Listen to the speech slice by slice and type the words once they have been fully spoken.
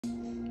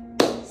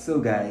So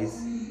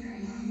guys,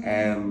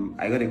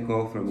 I got a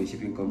call from a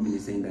shipping company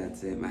saying that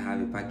I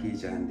have a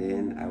package, and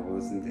then I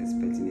wasn't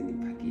expecting any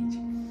package.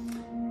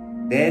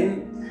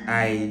 Then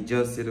I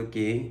just said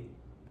okay.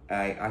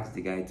 I asked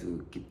the guy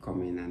to keep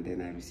coming, and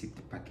then I received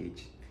the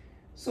package.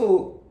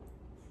 So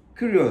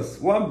curious,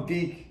 one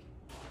big,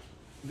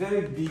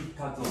 very big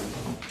carton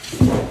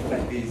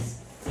like this.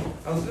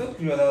 I was so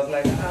curious. I was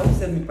like, who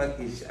sent me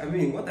package? I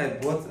mean, what I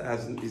bought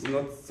is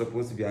not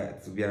supposed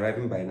to be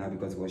arriving by now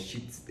because it was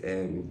shipped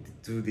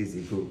 2 days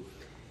ago.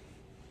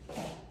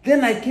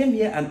 Then I came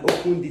here and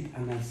opened it,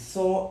 and I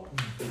saw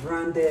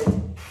branded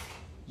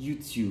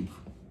YouTube,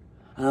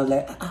 and I was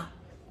like,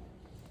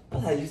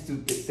 what I used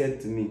to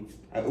send to me.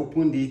 I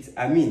opened it.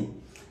 I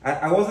mean,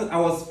 I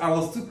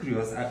was too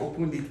curious. I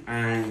opened it,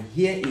 and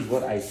here is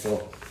what I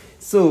saw.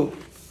 So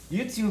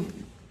YouTube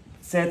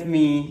sent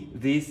me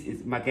this.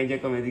 Is Mackenzie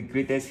Comedy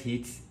Greatest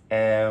Hits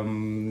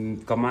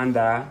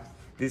Commander.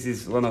 This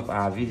is one of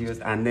our videos,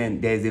 and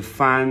then there's a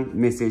fan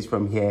message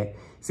from here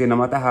saying no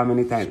matter how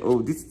many times.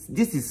 Oh, this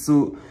is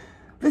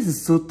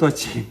so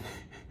touching.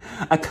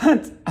 I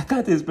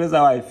can't express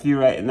how I feel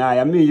right now.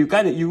 I mean, you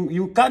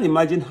can't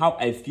imagine how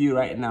I feel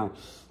right now.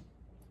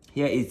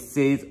 Here it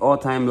says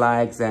all-time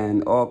likes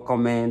and all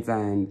comments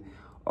and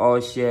all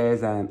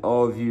shares and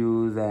all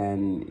views,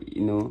 and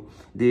you know,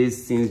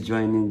 this since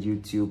joining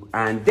YouTube.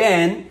 And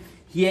then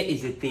here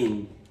is the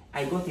thing,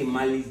 I got a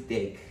Malice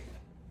deck,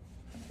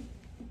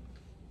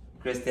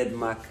 Crested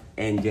Mark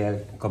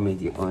Angel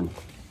Comedy on,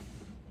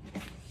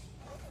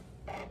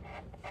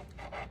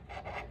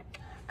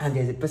 and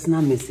there's a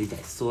personal message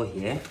I saw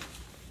here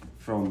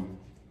from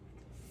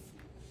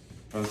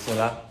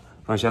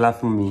Shola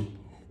Fumi.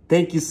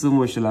 Thank you so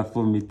much, Shola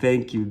Fumi.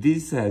 Thank you.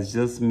 This has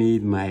just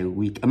made my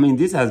week. I mean,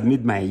 this has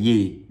made my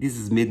year. This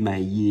has made my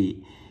year.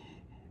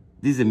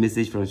 This is a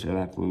message from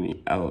Shola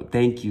Fumi. Oh,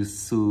 thank you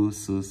so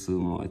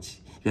much.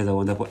 You guys are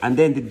wonderful. And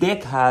then the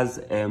deck has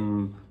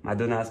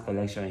Madonna's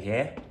collection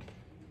here,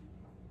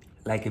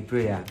 like a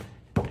prayer.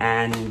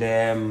 And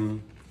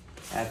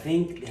I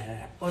think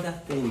there are other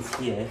things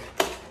here.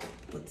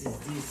 What is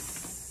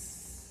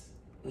this?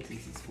 What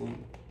is this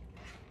one?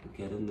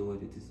 Okay, I don't know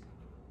what it is.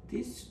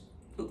 This,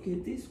 okay,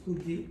 this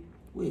could be,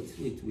 wait.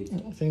 I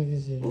don't think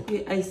this is.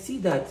 Okay, I see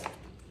that.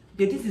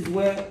 Okay, this is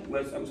where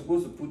I'm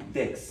supposed to put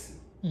decks.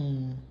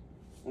 I'm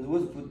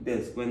supposed to put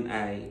decks when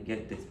I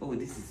get this. Oh,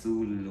 this is so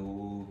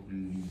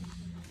lovely.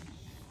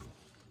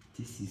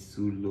 This is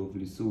so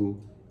lovely. So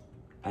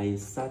I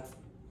insert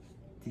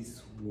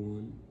this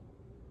one.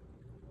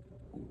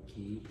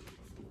 Okay.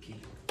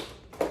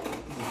 This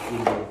is so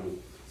lovely.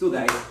 So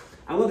guys,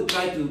 I want to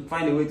try to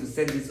find a way to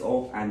set this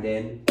off and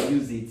then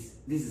use it.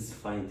 This is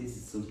fine. This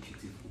is so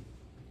beautiful.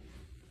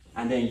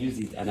 And then use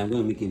it, and I'm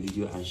going to make a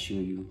video and show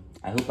you.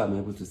 I hope I'm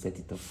able to set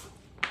it off.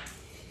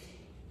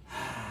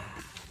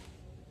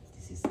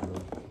 This is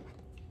lovely.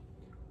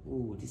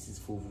 Oh, this is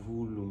for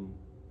volume.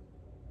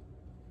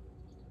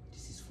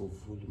 This is for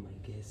volume,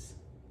 I guess.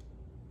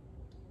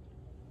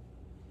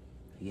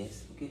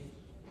 Yes, okay.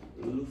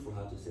 We'll look for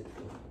how to set it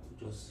off.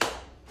 Just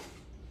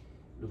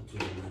look to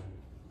it.